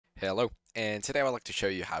Hello, and today I would like to show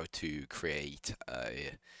you how to create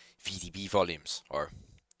VDB volumes or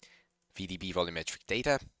VDB volumetric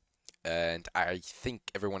data. And I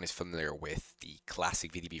think everyone is familiar with the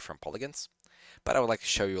classic VDB from polygons, but I would like to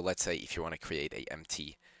show you, let's say, if you want to create a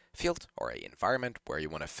empty field or a environment where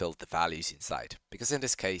you want to fill the values inside, because in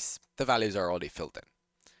this case, the values are already filled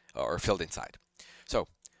in or filled inside. So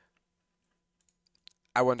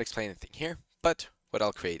I won't explain anything here, but what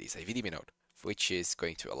I'll create is a VDB node, which is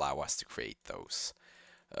going to allow us to create those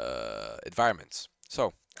environments.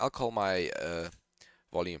 So I'll call my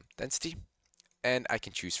volume density, and I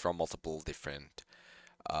can choose from multiple different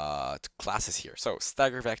classes here. So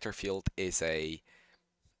stagger vector field is a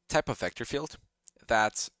type of vector field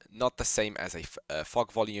that's not the same as a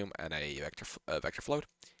fog volume and a vector float.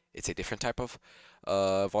 It's a different type of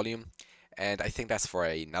volume, and I think that's for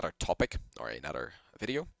another topic or another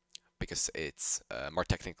video because it's more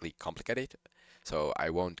technically complicated. So I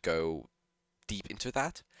won't go deep into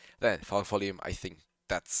that. Then fog volume, I think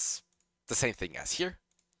that's the same thing as here.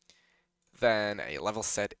 Then a level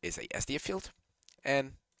set is a SDF field,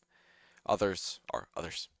 and others are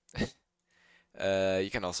others. You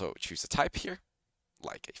can also choose a type here,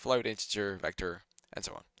 like a float, integer, vector, and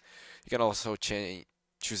so on. You can also choose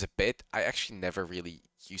a bit. I actually never really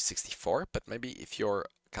use 64, but maybe if your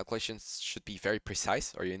calculations should be very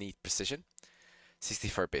precise or you need precision,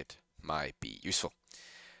 64-bit might be useful.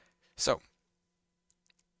 So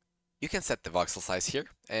you can set the voxel size here,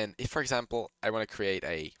 and if, for example, I want to create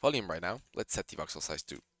a volume right now, let's set the voxel size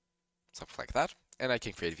to something like that, and I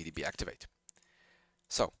can create VDB Activate.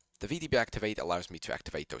 So the VDB Activate allows me to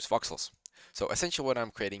activate those voxels. So essentially what I'm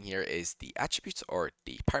creating here is the attributes or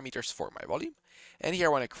the parameters for my volume, and here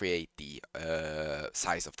I want to create the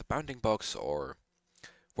size of the bounding box or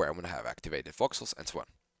where I want to have activated voxels and so on.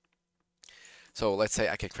 So let's say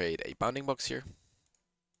I can create a bounding box here.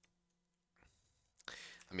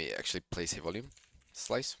 Let me actually place a volume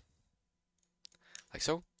slice, like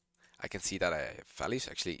so. I can see that I have values.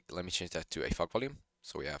 Actually, let me change that to a fog volume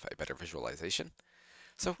so we have a better visualization.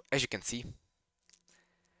 So as you can see,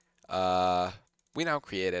 we now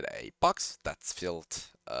created a box that's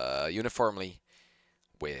filled uniformly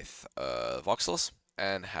with voxels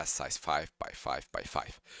and has size 5 by 5 by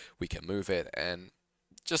 5. We can move it, and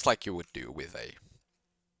just like you would do with a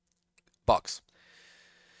box.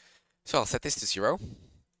 So I'll set this to 0.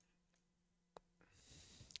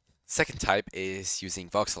 Second type is using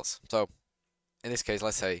voxels. So in this case,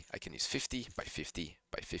 let's say I can use 50 by 50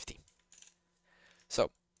 by 50.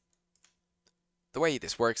 So the way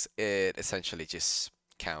this works, it essentially just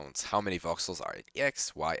counts how many voxels are in the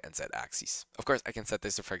X, Y, and Z axes. Of course, I can set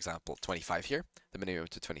this to, for example, 25 here, the minimum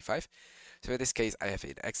to 25. So in this case, I have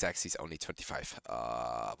in X-axis only 25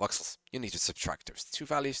 voxels. You need to subtract those two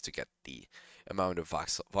values to get the amount of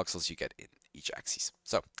voxels you get in each axis.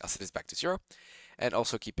 So I'll set this back to 0. And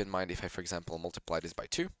also keep in mind, if I, for example, multiply this by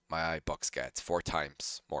 2, my box gets 4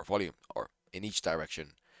 times more volume, or in each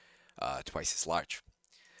direction, twice as large.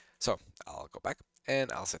 So I'll go back,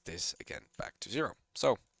 and I'll set this again back to 0.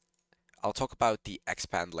 So I'll talk about the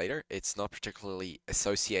expand later. It's not particularly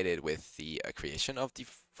associated with the creation of the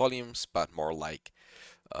volumes, but more like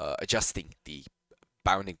adjusting the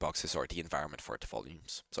bounding boxes or the environment for the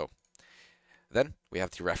volumes. So then we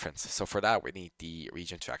have the reference. So for that, we need the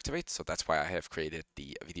region to activate. So that's why I have created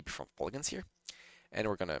the VDB from polygons here. And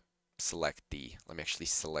we're going to select let me actually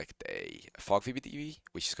select a fog VDB,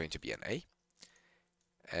 which is going to be an A.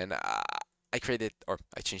 And I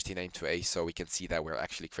changed the name to A so we can see that we're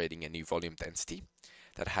actually creating a new volume density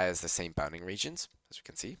that has the same bounding regions, as you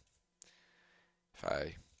can see. If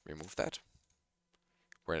I remove that,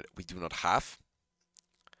 where we do not have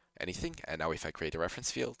anything, and now if I create a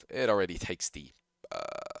reference field, it already takes the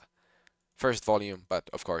first volume, but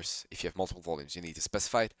of course, if you have multiple volumes, you need to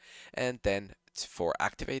specify it. And then for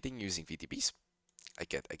activating using VDBs, I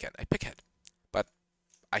get, again, a pickhead. But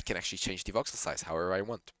I can actually change the voxel size however I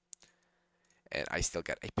want. And I still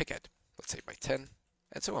get a pickhead, let's say by 10,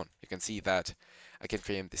 and so on. You can see that I can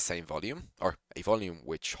create the same volume, or a volume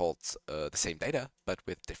which holds the same data, but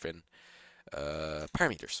with different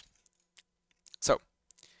parameters. So,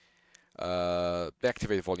 the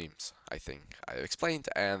activate volumes, I think I explained,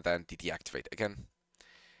 and then the deactivate again.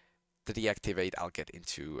 The deactivate I'll get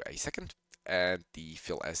into a second, and the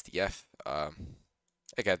fill SDF,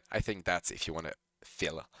 again, I think that's if you want to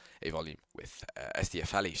fill a volume with SDF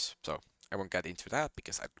values. So I won't get into that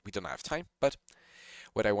because we don't have time, but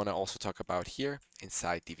what I want to also talk about here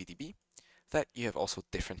inside the VDB, that you have also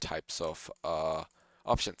different types of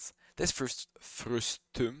options. This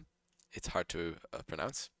frustum, it's hard to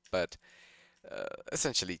pronounce, but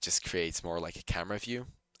essentially just creates more like a camera view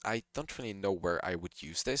I don't really know where I would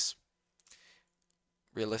use this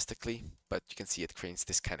realistically, but you can see it creates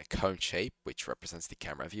this kind of cone shape, which represents the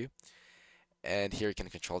camera view. And here you can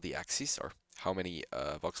control the axis, or how many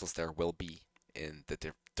voxels there will be in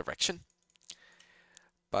the direction.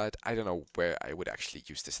 But I don't know where I would actually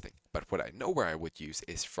use this thing. But what I know where I would use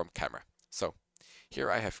is from camera. So here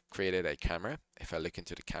I have created a camera. If I look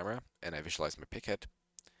into the camera and I visualize my pick head,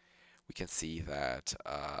 we can see that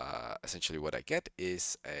essentially what I get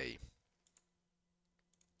is a...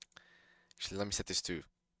 Actually, let me set this to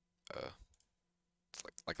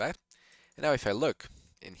like that. And now if I look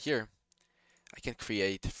in here, I can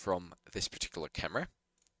create from this particular camera.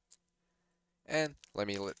 And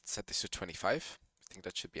let's set this to 25. I think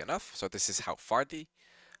that should be enough. So this is how far the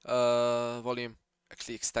volume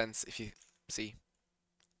actually extends, if you see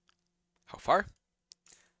how far.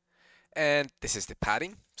 And this is the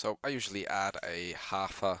padding. So I usually add a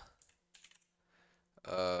half a,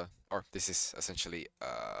 or this is essentially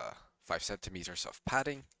 5 centimeters of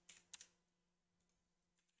padding.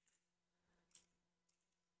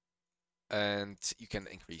 And you can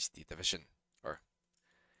increase the division.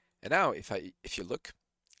 And now if you look,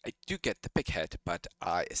 I do get the pick head, but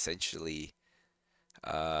I essentially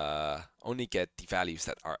only get the values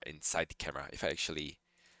that are inside the camera. If I actually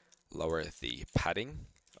lower the padding,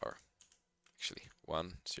 or actually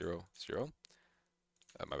 1, 0, 0,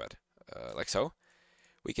 my bad, like so,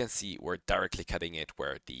 we can see we're directly cutting it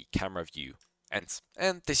where the camera view ends.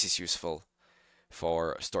 And this is useful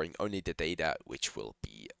for storing only the data which will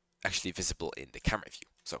be actually visible in the camera view.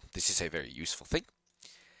 So this is a very useful thing.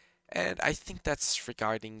 And I think that's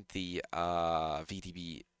regarding the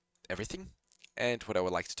VDB everything. And what I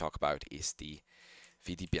would like to talk about is the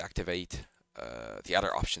VDB Activate, the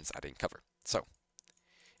other options I didn't cover. So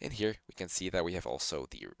in here, we can see that we have also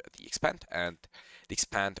the expand, and the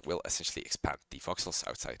expand will essentially expand the voxels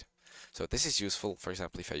outside. So this is useful, for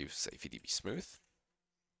example, if I use a VDB smooth.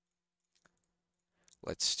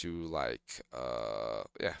 Let's do like,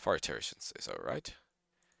 yeah, 4 iterations is all right.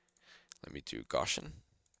 Let me do Gaussian.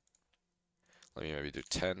 Let me maybe do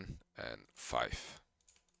 10 and 5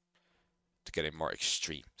 to get it more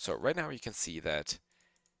extreme. So right now you can see that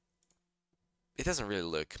it doesn't really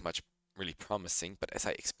look really promising, but as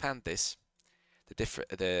I expand this,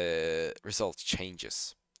 the result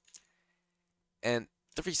changes. And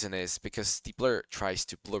the reason is because the blur tries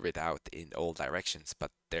to blur it out in all directions,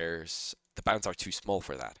 but the bounds are too small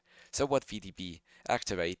for that. So what VDB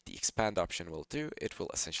Activate, the expand option, will do, it will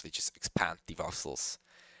essentially just expand the voxels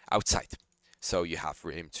outside. So you have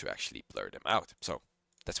room to actually blur them out. So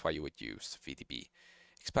that's why you would use VDB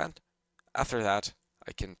expand. After that,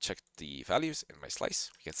 I can check the values in my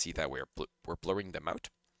slice. We can see that we're blurring them out.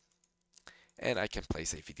 And I can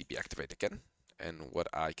place a VDB activate again. And what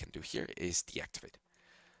I can do here is deactivate.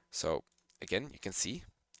 So again, you can see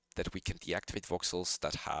that we can deactivate voxels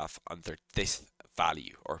that have under this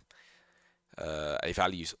value, or a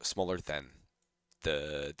value smaller than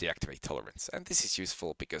the deactivate tolerance. And this is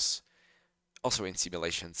useful because also in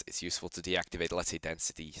simulations, it's useful to deactivate, let's say,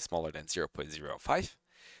 density smaller than 0.05,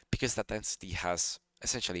 because that density has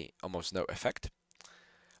essentially almost no effect,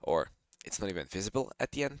 or it's not even visible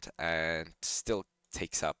at the end, and still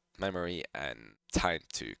takes up memory and time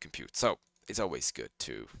to compute. So it's always good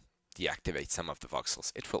to deactivate some of the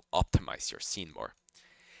voxels. It will optimize your scene more.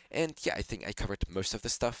 And yeah, I think I covered most of the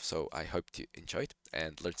stuff, so I hope you enjoyed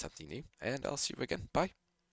and learned something new, and I'll see you again. Bye.